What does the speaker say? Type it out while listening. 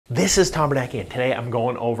This is Tom Bernacki, and today I'm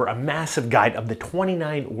going over a massive guide of the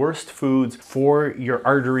 29 worst foods for your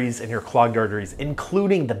arteries and your clogged arteries,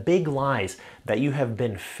 including the big lies that you have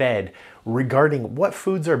been fed regarding what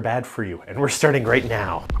foods are bad for you. And we're starting right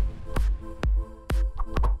now.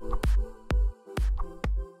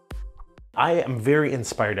 I am very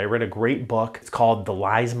inspired. I read a great book. It's called The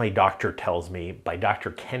Lies My Doctor Tells Me by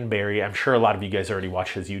Dr. Ken Berry. I'm sure a lot of you guys already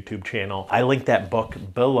watch his YouTube channel. I linked that book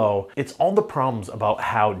below. It's all the problems about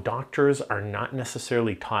how doctors are not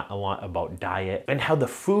necessarily taught a lot about diet and how the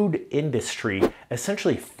food industry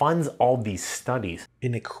essentially funds all these studies.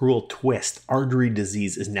 In a cruel twist, artery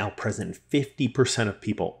disease is now present in 50% of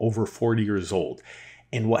people over 40 years old.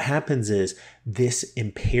 And what happens is this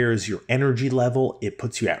impairs your energy level. It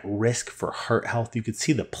puts you at risk for heart health. You could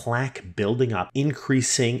see the plaque building up,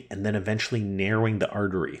 increasing, and then eventually narrowing the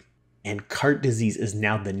artery. And heart disease is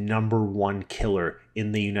now the #1 killer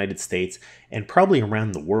in the United States and probably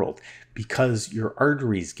around the world because your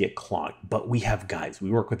arteries get clogged. But we have guys.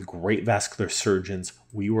 We work with great vascular surgeons.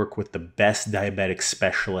 We work with the best diabetic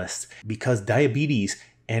specialists because diabetes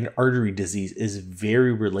and artery disease is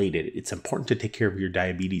very related. It's important to take care of your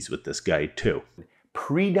diabetes with this guide too.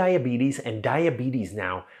 Pre-diabetes and diabetes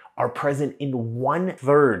now are present in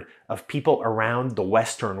 1/3 of people around the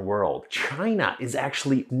Western world. China is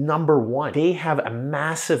actually #1. They have a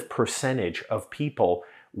massive percentage of people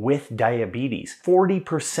with diabetes.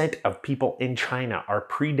 40% of people in China are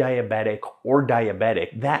pre-diabetic or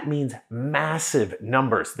diabetic. That means massive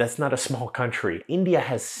numbers. That's not a small country. India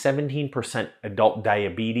has 17% adult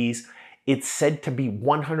diabetes. It's said to be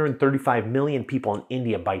 135 million people in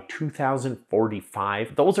India by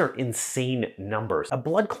 2045. Those are insane numbers. A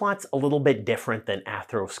blood clot's a little bit different than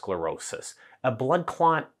atherosclerosis. A blood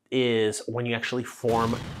clot is when you actually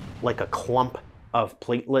form like a clump of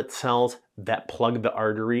platelet cells that plug the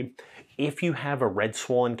artery. If you have a red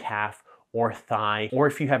swollen calf or thigh, or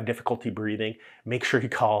if you have difficulty breathing, make sure you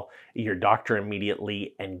call your doctor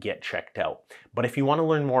immediately and get checked out. But if you want to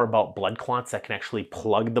learn more about blood clots that can actually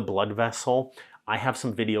plug the blood vessel, I have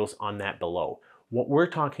some videos on that below. What we're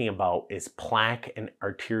talking about is plaque and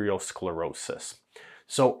arteriosclerosis.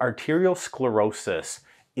 So arteriosclerosis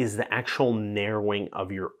is the actual narrowing of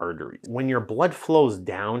your arteries. When your blood flows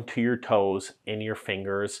down to your toes and your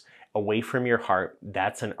fingers, away from your heart,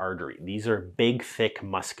 that's an artery. These are big, thick,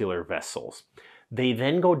 muscular vessels. They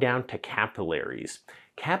then go down to capillaries.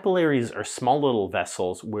 Capillaries are small little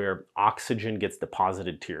vessels where oxygen gets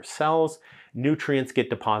deposited to your cells, nutrients get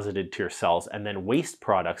deposited to your cells, and then waste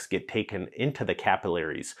products get taken into the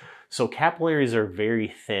capillaries. So capillaries are very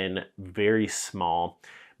thin, very small.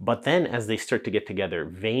 But then as they start to get together,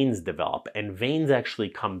 veins develop, and veins actually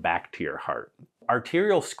come back to your heart.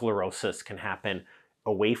 Arteriosclerosis can happen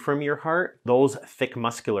away from your heart. Those thick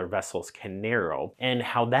muscular vessels can narrow. And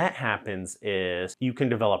how that happens is you can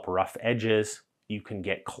develop rough edges, you can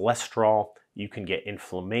get cholesterol, you can get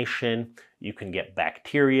inflammation, you can get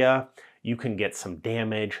bacteria, you can get some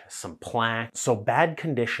damage, some plaque. So bad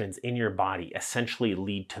conditions in your body essentially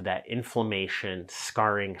lead to that inflammation,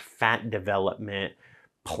 scarring, fat development,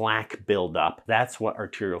 plaque buildup. That's what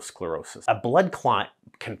arteriosclerosis. A blood clot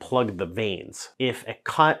can plug the veins. If a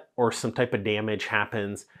cut or some type of damage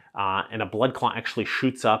happens and a blood clot actually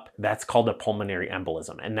shoots up, that's called a pulmonary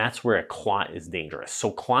embolism, and that's where a clot is dangerous.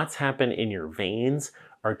 So clots happen in your veins.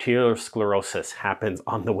 Arteriosclerosis happens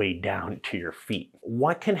on the way down to your feet.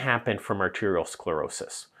 What can happen from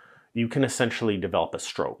arteriosclerosis? You can essentially develop a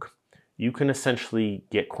stroke. You can essentially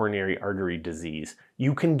get coronary artery disease.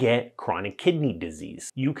 You can get chronic kidney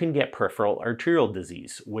disease. You can get peripheral arterial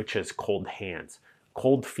disease, which is cold hands,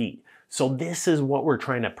 cold feet. So this is what we're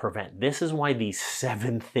trying to prevent. This is why these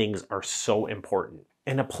 7 things are so important.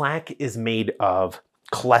 And a plaque is made of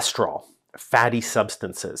cholesterol, fatty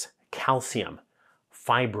substances, calcium,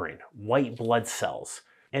 fibrin, white blood cells.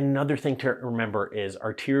 And another thing to remember is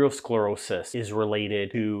arteriosclerosis is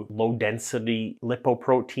related to low density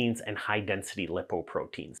lipoproteins and high density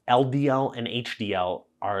lipoproteins. LDL and HDL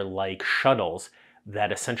are like shuttles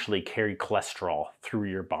that essentially carry cholesterol through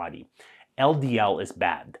your body. LDL is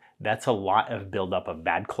bad. That's a lot of buildup of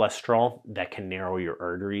bad cholesterol that can narrow your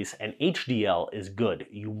arteries. And HDL is good.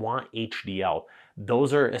 You want HDL.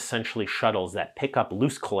 Those are essentially shuttles that pick up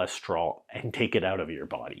loose cholesterol and take it out of your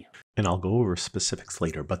body. And I'll go over specifics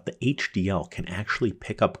later, but the HDL can actually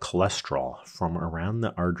pick up cholesterol from around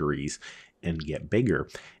the arteries and get bigger.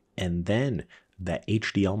 And then that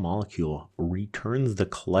HDL molecule returns the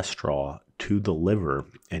cholesterol to the liver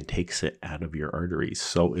and takes it out of your arteries.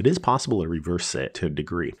 So it is possible to reverse it to a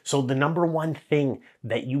degree. So the #1 thing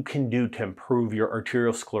that you can do to improve your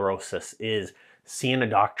arteriosclerosis is seeing a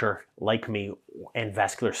doctor like me and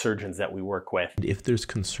vascular surgeons that we work with. If there's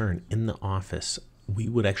concern in the office, we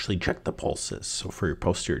would actually check the pulses. So for your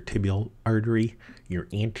posterior tibial artery, your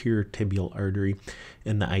anterior tibial artery,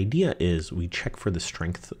 and the idea is we check for the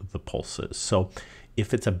strength of the pulses. So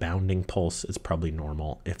if it's a bounding pulse, it's probably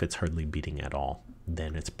normal. If it's hardly beating at all,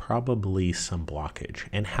 then it's probably some blockage.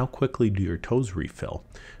 And how quickly do your toes refill?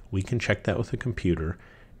 We can check that with a computer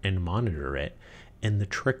and monitor it. And the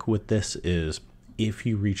trick with this is if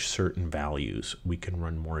you reach certain values, we can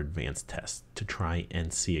run more advanced tests to try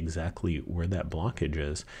and see exactly where that blockage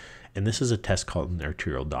is. And this is a test called an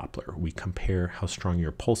arterial Doppler. We compare how strong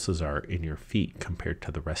your pulses are in your feet compared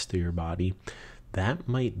to the rest of your body. That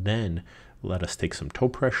might then let us take some toe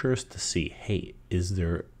pressures to see, hey, is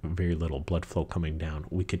there very little blood flow coming down?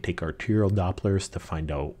 We could take arterial Dopplers to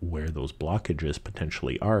find out where those blockages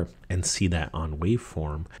potentially are and see that on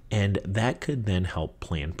waveform. And that could then help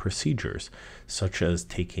plan procedures, such as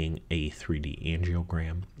taking a 3D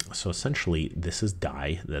angiogram. So essentially, this is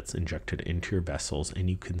dye that's injected into your vessels, and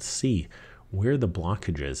you can see where the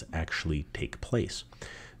blockages actually take place.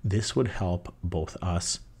 This would help both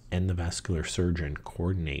us and the vascular surgeon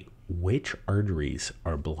coordinate which arteries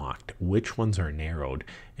are blocked, which ones are narrowed,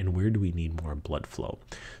 and where do we need more blood flow.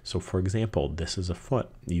 So for example, this is a foot.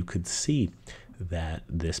 You could see that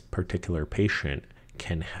this particular patient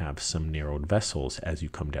can have some narrowed vessels as you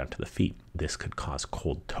come down to the feet. This could cause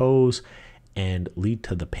cold toes and lead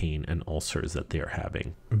to the pain and ulcers that they're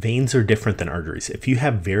having. Veins are different than arteries. If you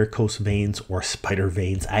have varicose veins or spider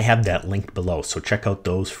veins, I have that linked below, so check out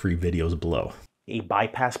those free videos below. A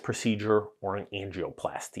bypass procedure or an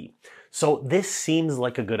angioplasty. So this seems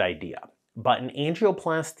like a good idea, but an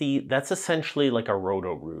angioplasty, that's essentially like a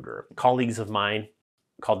roto-rooter. Colleagues of mine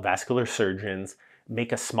called vascular surgeons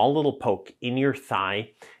make a small little poke in your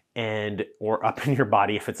thigh or up in your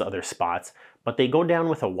body if it's other spots, but they go down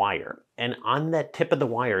with a wire, and on that tip of the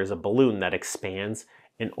wire is a balloon that expands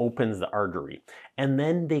and opens the artery, and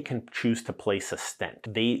then they can choose to place a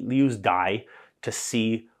stent. They use dye to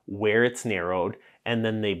see where it's narrowed, and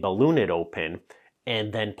then they balloon it open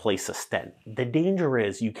and then place a stent. The danger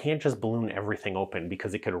is you can't just balloon everything open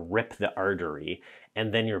because it could rip the artery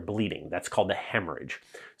and then you're bleeding. That's called a hemorrhage.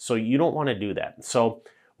 So you don't want to do that. So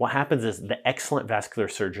what happens is the excellent vascular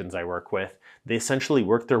surgeons I work with, they essentially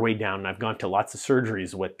work their way down, and I've gone to lots of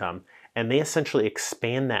surgeries with them, and they essentially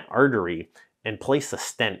expand that artery and place a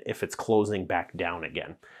stent if it's closing back down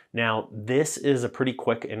again. Now, this is a pretty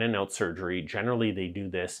quick in and out surgery. Generally, they do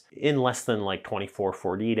this in less than like 24,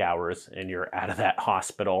 48 hours, and you're out of that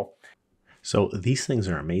hospital. So these things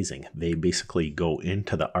are amazing. They basically go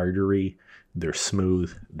into the artery, they're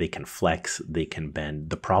smooth, they can flex, they can bend.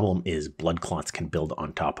 The problem is blood clots can build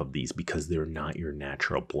on top of these because they're not your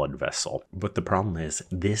natural blood vessel. But the problem is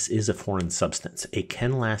this is a foreign substance. It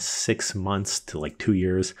can last 6 months to like 2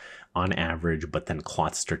 years on average, but then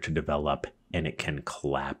clots start to develop and it can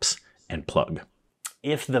collapse and plug.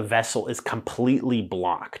 If the vessel is completely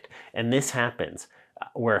blocked, and this happens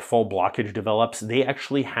where a full blockage develops, they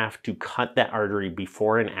actually have to cut that artery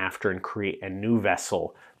before and after and create a new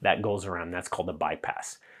vessel that goes around. That's called a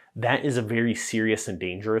bypass. That is a very serious and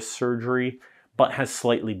dangerous surgery, but has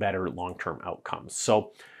slightly better long-term outcomes.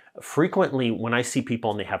 So frequently when I see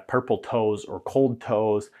people and they have purple toes or cold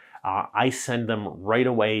toes, I send them right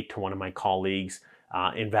away to one of my colleagues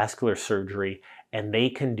in vascular surgery, and they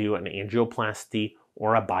can do an angioplasty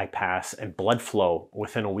or a bypass, and blood flow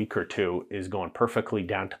within a week or two is going perfectly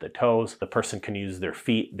down to the toes. The person can use their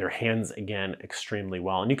feet, their hands again extremely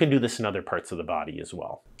well. And you can do this in other parts of the body as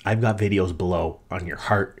well. I've got videos below on your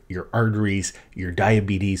heart, your arteries, your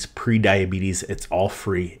diabetes, pre-diabetes. It's all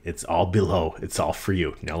free. It's all below. It's all for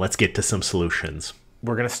you. Now let's get to some solutions.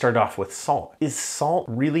 We're going to start off with salt. Is salt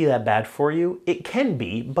really that bad for you? It can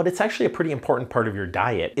be, but it's actually a pretty important part of your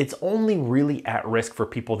diet. It's only really at risk for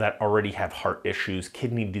people that already have heart issues,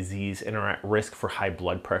 kidney disease, and are at risk for high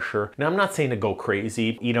blood pressure. Now, I'm not saying to go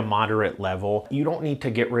crazy, eat a moderate level. You don't need to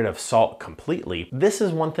get rid of salt completely. This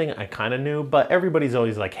is one thing I kind of knew, but everybody's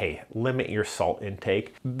always like, hey, limit your salt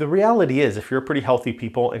intake. The reality is, if you're pretty healthy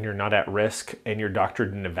people and you're not at risk and your doctor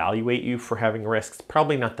didn't evaluate you for having risks,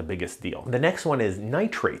 probably not the biggest deal. The next one is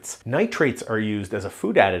nitrates. Nitrates are used as a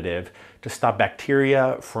food additive to stop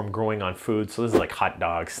bacteria from growing on food. So this is like hot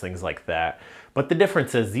dogs, things like that. But the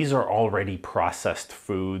difference is these are already processed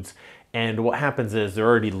foods. And what happens is they're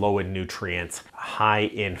already low in nutrients, high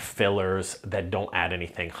in fillers that don't add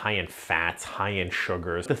anything, high in fats, high in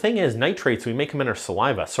sugars. The thing is, nitrates, we make them in our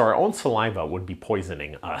saliva. So our own saliva would be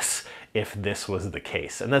poisoning us if this was the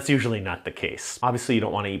case. And that's usually not the case. Obviously, you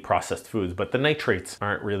don't want to eat processed foods, but the nitrates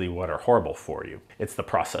aren't really what are horrible for you. It's the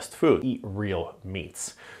processed food. Eat real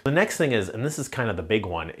meats. The next thing is, and this is kind of the big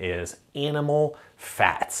one, is animal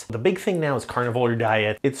fats. The big thing now is carnivore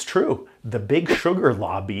diet. It's true. The big sugar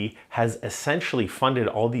lobby has essentially funded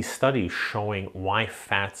all these studies showing why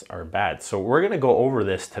fats are bad. So we're going to go over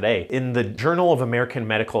this today. In the Journal of American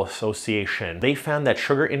Medical Association, they found that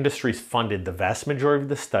sugar industries funded the vast majority of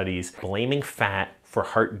the studies blaming fat for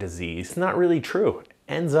heart disease. It's not really true.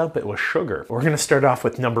 Ends up it was sugar. We're going to start off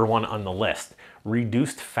with number one on the list.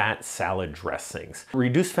 Reduced fat salad dressings.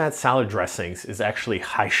 Reduced fat salad dressings is actually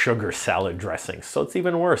high sugar salad dressings, so it's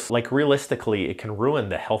even worse. Like realistically, it can ruin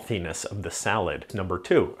the healthiness of the salad. Number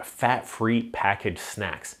two, fat-free packaged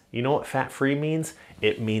snacks. You know what fat-free means?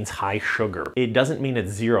 It means high sugar. It doesn't mean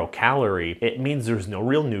it's 0 calorie. It means there's no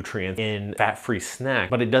real nutrients in fat-free snack,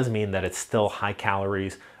 but it does mean that it's still high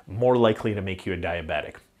calories, more likely to make you a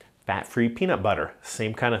diabetic. Fat-free peanut butter,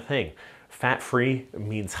 same kind of thing. Fat-free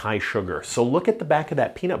means high sugar. So look at the back of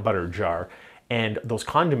that peanut butter jar and those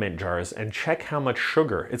condiment jars and check how much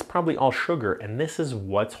sugar. It's probably all sugar, and this is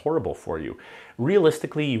what's horrible for you.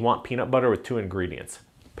 Realistically, you want peanut butter with 2 ingredients,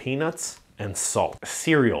 peanuts and salt.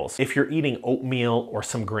 Cereals, if you're eating oatmeal or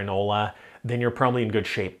some granola, then you're probably in good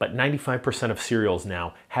shape. But 95% of cereals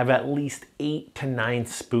now have at least 8 to 9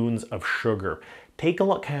 spoons of sugar. Take a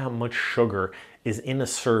look at how much sugar is in a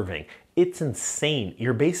serving. It's insane.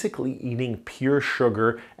 You're basically eating pure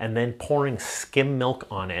sugar and then pouring skim milk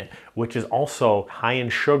on it, which is also high in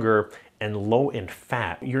sugar and low in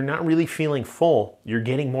fat. You're not really feeling full. You're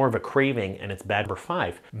getting more of a craving, and it's bad. Number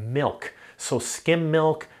 5, milk. So skim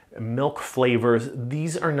milk, milk flavors,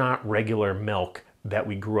 these are not regular milk that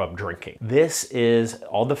we grew up drinking. This is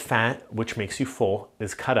all the fat, which makes you full,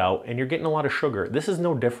 is cut out, and you're getting a lot of sugar. This is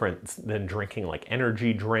no different than drinking like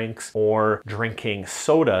energy drinks or drinking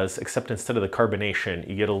sodas, except instead of the carbonation,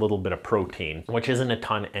 you get a little bit of protein, which isn't a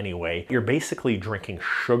ton anyway. You're basically drinking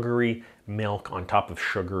sugary milk on top of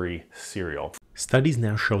sugary cereal. Studies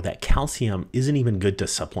now show that calcium isn't even good to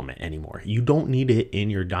supplement anymore. You don't need it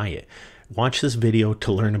in your diet. Watch this video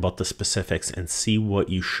to learn about the specifics and see what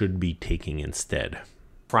you should be taking instead.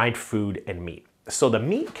 Fried food and meat. So the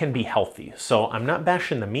meat can be healthy. So I'm not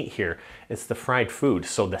bashing the meat here. It's the fried food.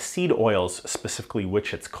 So the seed oils, specifically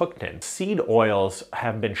which it's cooked in. Seed oils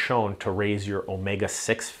have been shown to raise your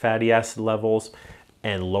omega-6 fatty acid levels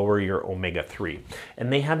and lower your omega-3.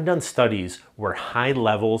 And they have done studies where high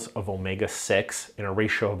levels of omega-6 in a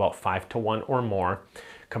ratio of about 5:1 or more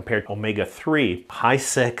compared to omega-3, high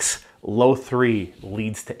 6, low 3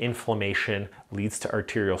 leads to inflammation, leads to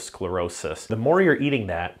arteriosclerosis. The more you're eating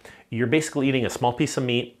that, you're basically eating a small piece of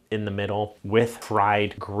meat in the middle with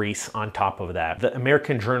fried grease on top of that. The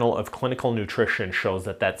American Journal of Clinical Nutrition shows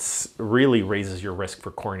that that's really raises your risk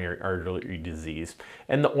for coronary artery disease,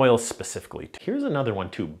 and the oils specifically. Here's another one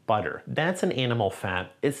too, butter. That's an animal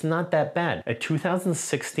fat. It's not that bad. A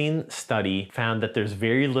 2016 study found that there's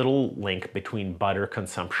very little link between butter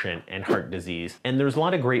consumption and heart disease. And there's a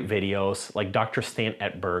lot of great videos, like Dr. Stan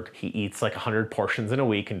Etberg. He eats like 100 portions in a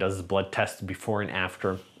week and does his blood tests before and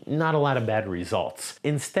after. Not a lot of bad results.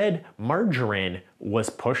 Instead, margarine was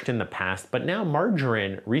pushed in the past, but now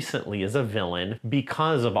margarine recently is a villain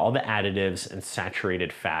because of all the additives and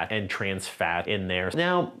saturated fat and trans fat in there.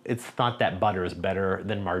 Now it's thought that butter is better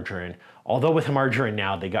than margarine. Although with margarine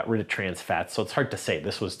now, they got rid of trans fats, so it's hard to say.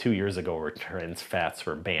 This was 2 years ago where trans fats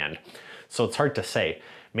were banned. So it's hard to say.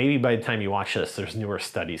 Maybe by the time you watch this, there's newer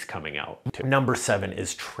studies coming out. Number 7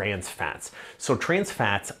 is trans fats. So trans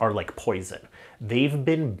fats are like poison. They've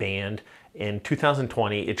been banned in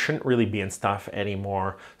 2020. It shouldn't really be in stuff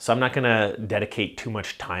anymore. So I'm not gonna dedicate too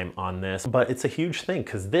much time on this, but it's a huge thing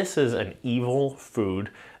because this is an evil food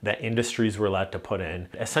that industries were allowed to put in.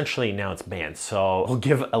 Essentially now it's banned. So we'll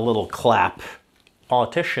give a little clap.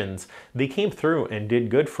 Politicians, they came through and did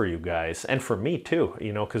good for you guys, and for me too,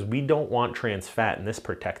 you know, because we don't want trans fat and this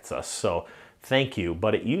protects us. So thank you.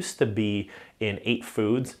 But it used to be in 8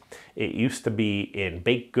 foods. It used to be in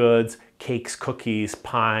baked goods, cakes, cookies,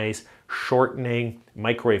 pies, shortening,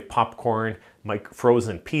 microwave popcorn,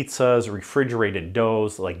 frozen pizzas, refrigerated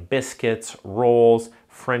doughs like biscuits, rolls,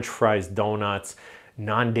 French fries, donuts,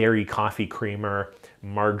 non-dairy coffee creamer,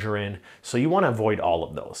 margarine. So you want to avoid all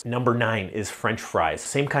of those. Number 9 is French fries.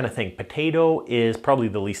 Same kind of thing. Potato is probably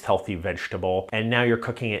the least healthy vegetable, and now you're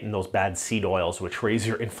cooking it in those bad seed oils, which raise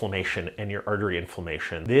your inflammation and your artery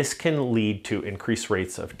inflammation. This can lead to increased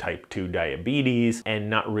rates of type 2 diabetes and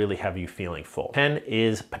not really have you feeling full. 10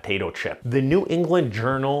 is potato chip. The New England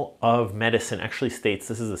Journal of Medicine actually states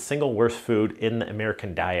this is the single worst food in the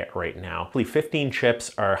American diet right now. 15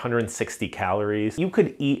 chips are 160 calories. You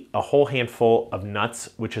could eat a whole handful of nuts,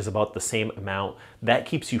 which is about the same amount. That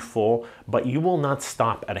keeps you full, but you will not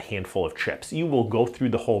stop at a handful of chips. You will go through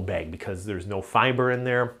the whole bag because there's no fiber in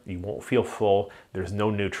there. You won't feel full. There's no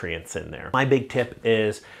nutrients in there. My big tip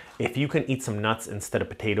is if you can eat some nuts instead of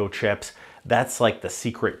potato chips, that's like the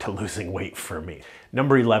secret to losing weight for me.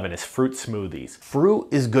 Number 11 is fruit smoothies. Fruit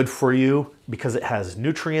is good for you because it has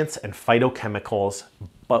nutrients and phytochemicals,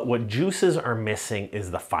 but what juices are missing is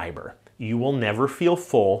the fiber. You will never feel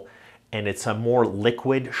full, and it's a more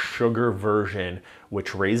liquid sugar version,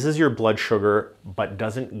 which raises your blood sugar, but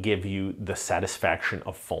doesn't give you the satisfaction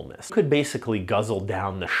of fullness. You could basically guzzle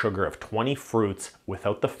down the sugar of 20 fruits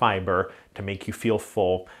without the fiber to make you feel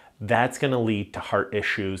full. That's gonna lead to heart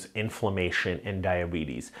issues, inflammation, and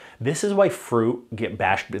diabetes. This is why fruit get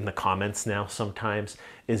bashed in the comments now sometimes,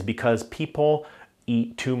 is because people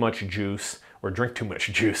eat too much juice, or drink too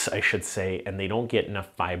much juice, I should say, and they don't get enough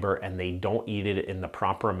fiber and they don't eat it in the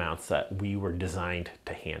proper amounts that we were designed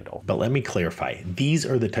to handle. But let me clarify, these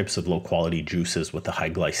are the types of low quality juices with the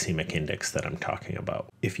high glycemic index that I'm talking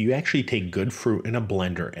about. If you actually take good fruit in a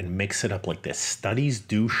blender and mix it up like this, studies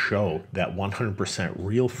do show that 100%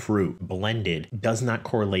 real fruit blended does not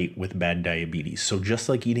correlate with bad diabetes. So just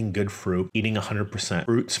like eating good fruit, eating 100%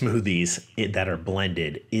 fruit smoothies that are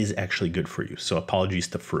blended is actually good for you. So apologies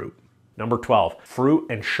to fruit. Number 12,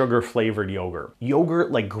 fruit and sugar flavored yogurt.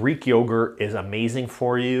 Yogurt like Greek yogurt is amazing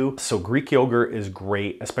for you. So Greek yogurt is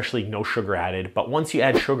great, especially no sugar added. But once you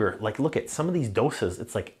add sugar, like look at some of these doses,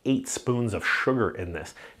 it's like 8 spoons of sugar in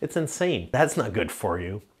this. It's insane. That's not good for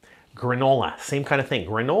you. Granola, same kind of thing.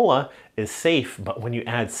 Granola is safe, but when you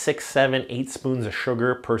add 6, 7, 8 spoons of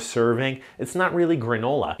sugar per serving, it's not really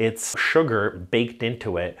granola. It's sugar baked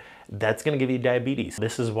into it. That's gonna give you diabetes.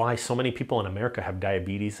 This is why so many people in America have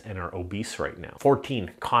diabetes and are obese right now.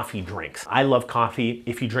 14, coffee drinks. I love coffee.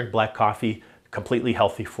 If you drink black coffee, completely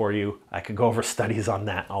healthy for you. I could go over studies on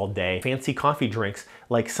that all day. Fancy coffee drinks,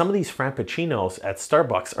 like some of these Frappuccinos at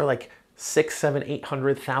Starbucks are like 6, 7,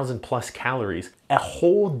 800,000 plus calories. A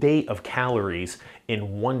whole day of calories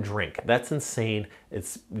in one drink. That's insane.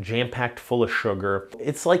 It's jam-packed full of sugar.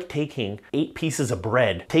 It's like taking 8 pieces of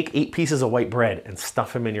bread, take 8 pieces of white bread and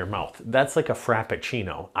stuff them in your mouth. That's like a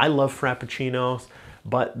Frappuccino. I love Frappuccinos,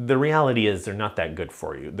 but the reality is they're not that good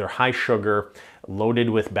for you. They're high sugar,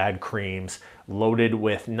 loaded with bad creams, loaded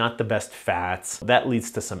with not the best fats. That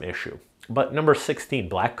leads to some issue. But number 16,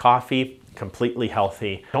 black coffee, completely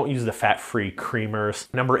healthy. Don't use the fat-free creamers.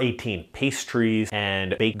 Number 18, pastries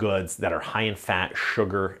and baked goods that are high in fat,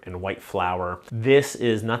 sugar, and white flour. This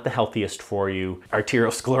is not the healthiest for you.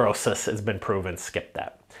 Arteriosclerosis has been proven, skip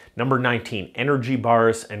that. Number 19, energy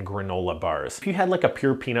bars and granola bars. If you had like a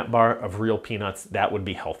pure peanut bar of real peanuts, that would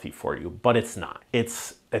be healthy for you, but it's not.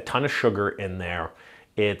 It's a ton of sugar in there.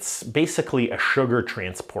 It's basically a sugar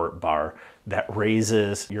transport bar that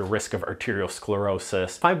raises your risk of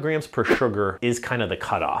arteriosclerosis. 5 grams per sugar is kind of the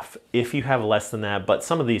cutoff. If you have less than that, but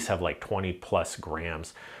some of these have like 20 plus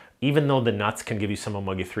grams. Even though the nuts can give you some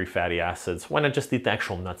omega-3 fatty acids, why not just eat the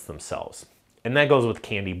actual nuts themselves? And that goes with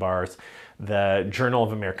candy bars. The Journal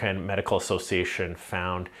of American Medical Association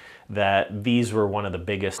found that these were one of the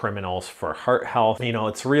biggest criminals for heart health. You know,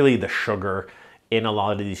 it's really the sugar in a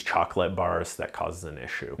lot of these chocolate bars that causes an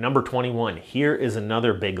issue. Number 21, here is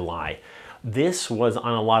another big lie. This was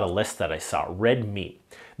on a lot of lists that I saw, red meat.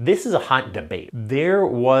 This is a hot debate. There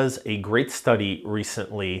was a great study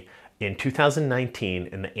recently in 2019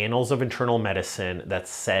 in the Annals of Internal Medicine that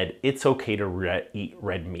said it's okay to eat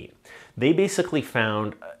red meat. They basically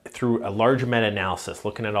found through a large meta-analysis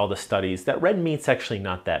looking at all the studies that red meat's actually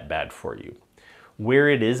not that bad for you. Where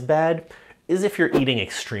it is bad is if you're eating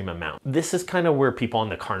extreme amounts. This is kind of where people on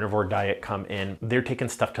the carnivore diet come in. They're taking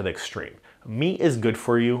stuff to the extreme. Meat is good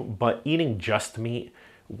for you, but eating just meat,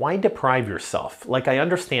 why deprive yourself? Like, I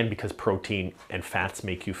understand because protein and fats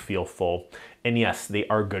make you feel full, and yes, they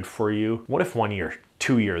are good for you. What if 1 year,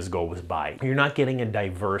 2 years goes by? You're not getting a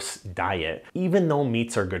diverse diet, even though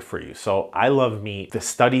meats are good for you. So I love meat. The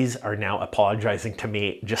studies are now apologizing to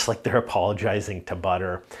meat, just like they're apologizing to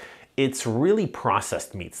butter. It's really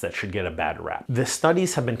processed meats that should get a bad rap. The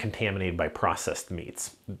studies have been contaminated by processed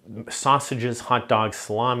meats. Sausages, hot dogs,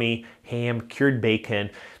 salami, ham, cured bacon.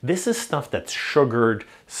 This is stuff that's sugared,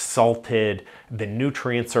 salted, the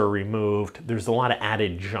nutrients are removed. There's a lot of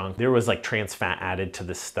added junk. There was like trans fat added to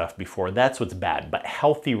this stuff before. That's what's bad. But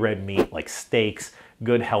healthy red meat like steaks,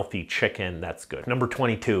 good healthy chicken, that's good. Number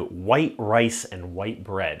 22, white rice and white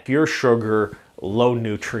bread. Pure sugar, low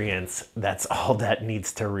nutrients, that's all that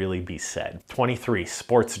needs to really be said. 23,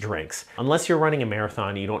 sports drinks. Unless you're running a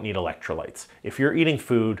marathon, you don't need electrolytes. If you're eating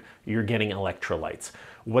food, you're getting electrolytes.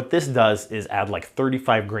 What this does is add like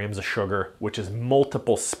 35 grams of sugar, which is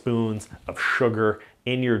multiple spoons of sugar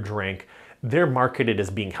in your drink. They're marketed as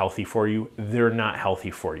being healthy for you. They're not healthy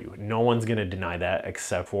for you. No one's gonna deny that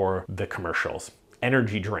except for the commercials.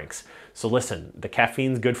 Energy drinks. So listen, the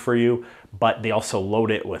caffeine's good for you, but they also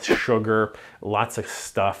load it with sugar, lots of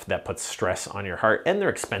stuff that puts stress on your heart, and they're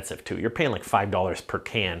expensive too. You're paying like $5 per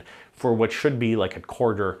can for what should be like a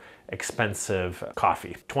quarter expensive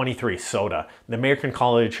coffee. 23, soda. The American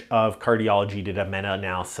College of Cardiology did a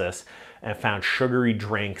meta-analysis and found sugary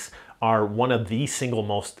drinks are one of the single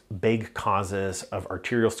most big causes of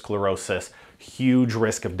arteriosclerosis, huge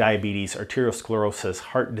risk of diabetes, arteriosclerosis,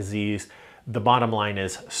 heart disease. The bottom line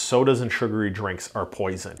is sodas and sugary drinks are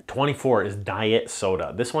poison. 24 is diet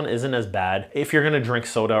soda. This one isn't as bad. If you're gonna drink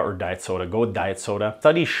soda or diet soda, go with diet soda.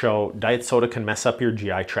 Studies show diet soda can mess up your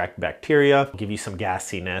GI tract bacteria, give you some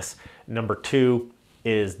gassiness. Number 2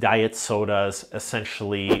 is diet sodas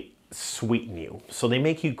essentially sweeten you. So they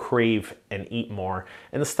make you crave and eat more.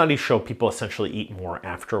 And the studies show people essentially eat more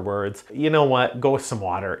afterwards. You know what? Go with some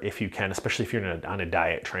water if you can, especially if you're on a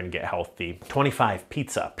diet trying to get healthy. 25,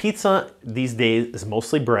 pizza. Pizza these days is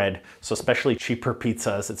mostly bread. So especially cheaper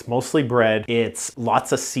pizzas, it's mostly bread. It's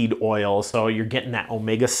lots of seed oils. So you're getting that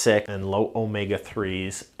omega-6 and low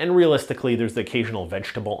omega-3s. And realistically, there's the occasional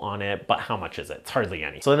vegetable on it, but how much is it? It's hardly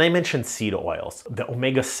any. So then they mentioned seed oils. The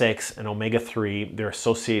omega-6 and omega-3, they're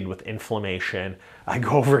associated with inflammation. I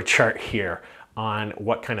go over a chart here on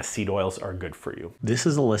what kind of seed oils are good for you. This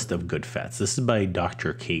is a list of good fats. This is by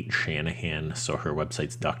Dr. Kate Shanahan. So her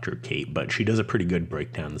website's Dr. Kate, but she does a pretty good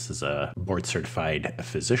breakdown. This is a board certified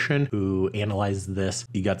physician who analyzed this.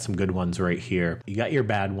 You got some good ones right here. You got your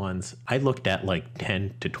bad ones. I looked at like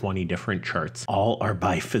 10 to 20 different charts. All are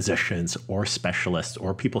by physicians or specialists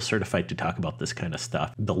or people certified to talk about this kind of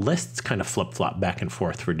stuff. The lists kind of flip-flop back and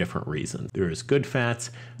forth for different reasons. There's good fats,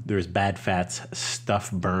 there's bad fats,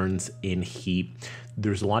 stuff burns in heat.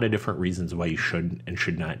 There's a lot of different reasons why you should and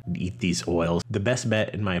should not eat these oils. The best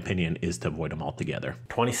bet, in my opinion, is to avoid them altogether.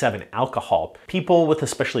 27, alcohol. People with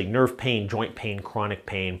especially nerve pain, joint pain, chronic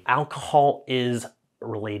pain, alcohol is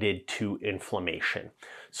related to inflammation.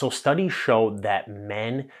 So studies show that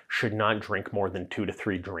men should not drink more than 2 to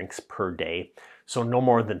 3 drinks per day. So no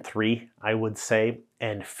more than 3, I would say,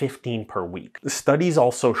 and 15 per week. The studies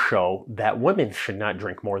also show that women should not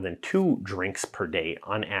drink more than 2 drinks per day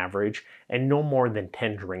on average, and no more than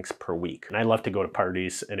 10 drinks per week. And I love to go to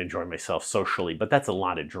parties and enjoy myself socially, but that's a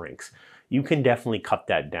lot of drinks. You can definitely cut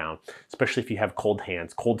that down, especially if you have cold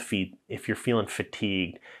hands, cold feet, if you're feeling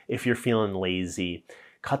fatigued, if you're feeling lazy.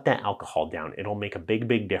 Cut that alcohol down. It'll make a big,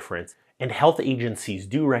 big difference. And health agencies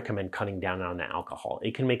do recommend cutting down on the alcohol.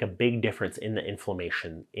 It can make a big difference in the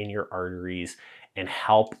inflammation in your arteries and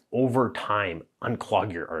help over time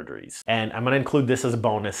unclog your arteries. And I'm gonna include this as a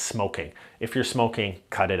bonus, smoking. If you're smoking,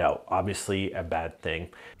 cut it out. Obviously a bad thing.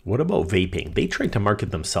 What about vaping? They try to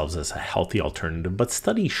market themselves as a healthy alternative, but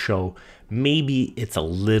studies show maybe it's a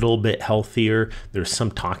little bit healthier. There's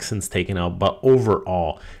some toxins taken out, but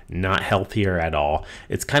overall, not healthier at all.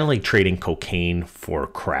 It's kind of like trading cocaine for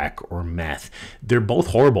crack or meth. They're both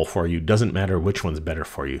horrible for you. Doesn't matter which one's better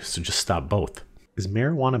for you, so just stop both. Is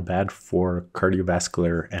marijuana bad for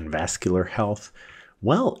cardiovascular and vascular health?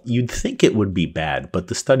 Well, you'd think it would be bad, but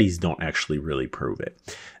the studies don't actually really prove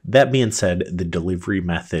it. That being said, the delivery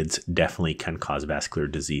methods definitely can cause vascular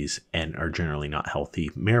disease and are generally not healthy.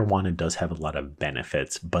 Marijuana does have a lot of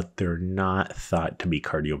benefits, but they're not thought to be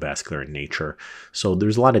cardiovascular in nature. So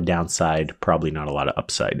there's a lot of downside, probably not a lot of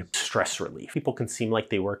upside. Stress relief. People can seem like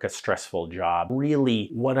they work a stressful job. Really,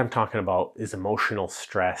 what I'm talking about is emotional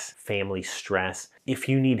stress, family stress. If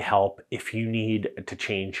you need help, if you need to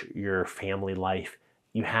change your family life,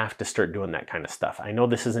 you have to start doing that kind of stuff. I know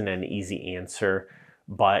this isn't an easy answer,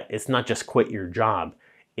 but it's not just quit your job.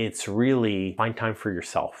 It's really find time for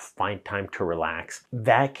yourself, find time to relax.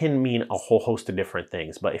 That can mean a whole host of different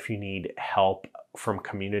things, but if you need help from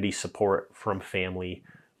community support, from family,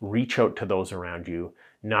 reach out to those around you.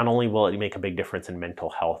 not only will it make a big difference in mental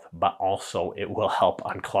health, but also it will help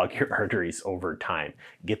unclog your arteries over time.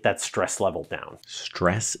 Get that stress level down.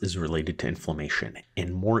 Stress is related to inflammation,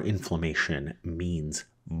 and more inflammation means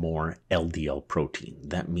more LDL protein.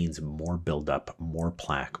 That means more buildup, more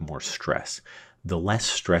plaque, more stress. The less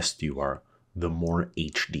stressed you are, the more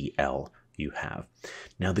HDL you have.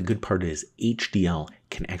 Now, the good part is HDL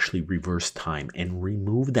can actually reverse time and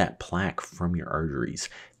remove that plaque from your arteries.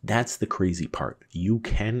 That's the crazy part. You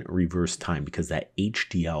can reverse time because that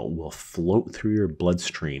HDL will float through your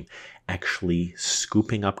bloodstream, actually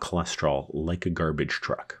scooping up cholesterol like a garbage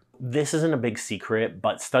truck. This isn't a big secret,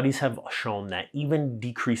 but studies have shown that even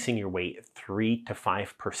decreasing your weight 3 to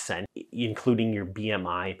 5%, including your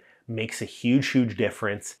BMI, makes a huge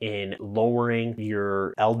difference in lowering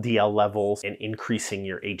your LDL levels and increasing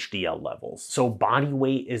your HDL levels. So body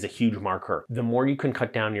weight is a huge marker. The more you can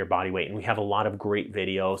cut down your body weight, and we have a lot of great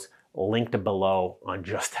videos linked below on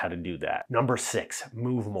just how to do that. Number 6,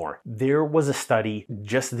 move more. There was a study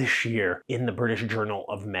just this year in the British Journal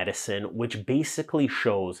of Medicine, which basically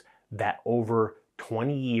shows that over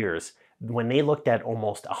 20 years, when they looked at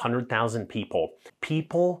almost 100,000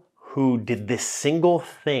 people who did this single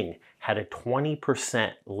thing had a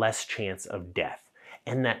 20% less chance of death.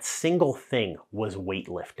 And that single thing was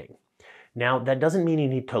weightlifting. Now, that doesn't mean you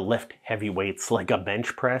need to lift heavy weights like a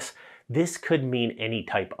bench press. This could mean any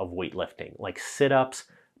type of weightlifting, like sit-ups,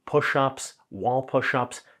 push-ups, wall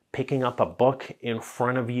push-ups, picking up a book in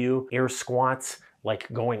front of you, air squats,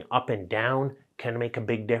 like going up and down can make a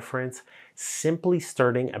big difference. Simply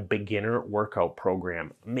starting a beginner workout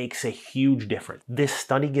program makes a huge difference. This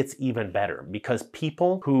study gets even better because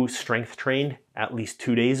people who strength trained at least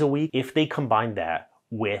 2 days a week, if they combine that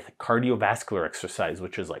with cardiovascular exercise,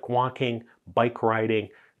 which is like walking, bike riding,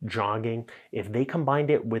 jogging, if they combined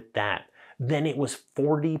it with that, then it was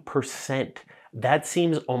 40%. That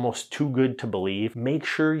seems almost too good to believe. Make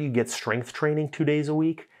sure you get strength training 2 days a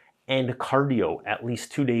week and cardio at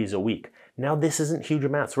least 2 days a week. Now, this isn't huge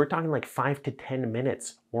amounts. We're talking like 5 to 10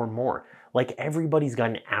 minutes or more. Like everybody's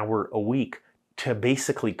got an hour a week to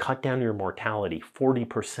basically cut down your mortality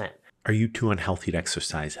 40%. Are you too unhealthy to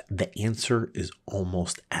exercise? The answer is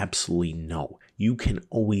almost absolutely no. You can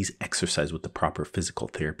always exercise with the proper physical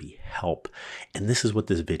therapy help. And this is what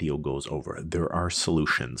this video goes over. There are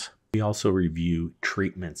solutions. We also review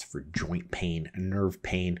treatments for joint pain, nerve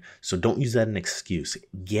pain, so don't use that as an excuse.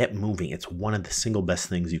 Get moving. It's one of the single best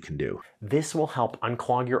things you can do. This will help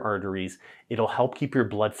unclog your arteries. It'll help keep your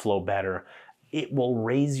blood flow better. It will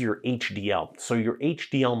raise your HDL. So your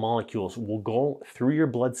HDL molecules will go through your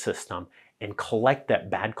blood system and collect that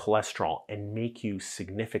bad cholesterol and make you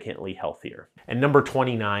significantly healthier. And number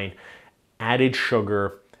 29, added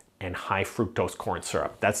sugar and high fructose corn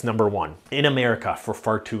syrup. That's number 1. In America, for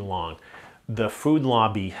far too long, the food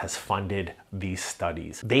lobby has funded these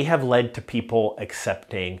studies. They have led to people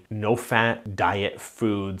accepting no-fat diet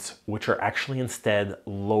foods, which are actually instead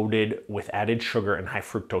loaded with added sugar and high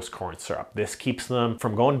fructose corn syrup. This keeps them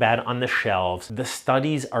from going bad on the shelves. The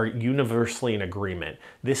studies are universally in agreement.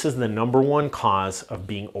 This is the number 1 cause of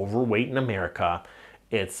being overweight in America.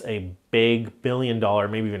 It's a big billion-dollar,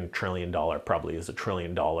 maybe even $1 trillion, probably is $1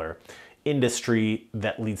 trillion industry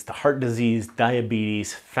that leads to heart disease,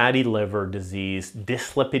 diabetes, fatty liver disease,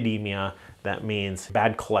 dyslipidemia. That means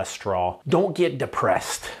bad cholesterol. Don't get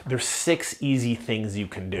depressed. There's 6 easy things you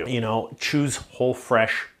can do. Choose whole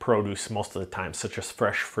fresh produce most of the time, such as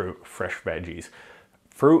fresh fruit, fresh veggies.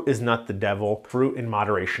 Fruit is not the devil. Fruit in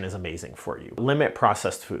moderation is amazing for you. Limit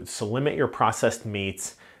processed foods. So limit your processed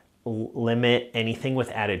meats, limit anything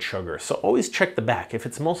with added sugar. So always check the back. If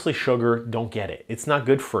it's mostly sugar, don't get it. It's not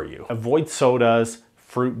good for you. Avoid sodas,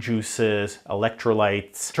 fruit juices,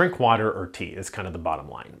 electrolytes. Drink water or tea is kind of the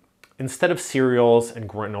bottom line. Instead of cereals and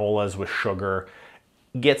granolas with sugar,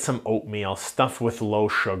 get some oatmeal, stuff with low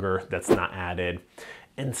sugar that's not added,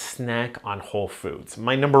 and snack on whole foods.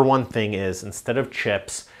 My number 1 thing is, instead of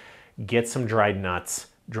chips, get some dried nuts,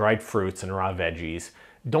 dried fruits, and raw veggies.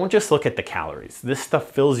 Don't just look at the calories. This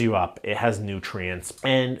stuff fills you up. It has nutrients.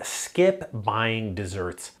 And skip buying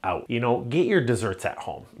desserts out. Get your desserts at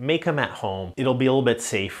home. Make them at home. It'll be a little bit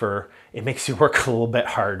safer. It makes you work a little bit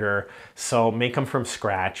harder. So make them from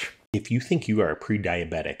scratch. If you think you are a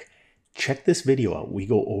pre-diabetic, check this video out. We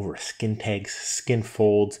go over skin tags, skin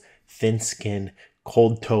folds, thin skin,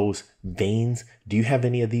 cold toes, veins. Do you have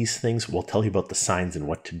any of these things? We'll tell you about the signs and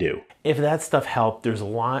what to do. If that stuff helped, there's a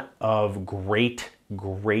lot of great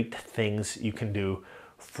things you can do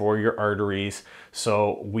for your arteries.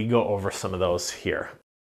 So we go over some of those here.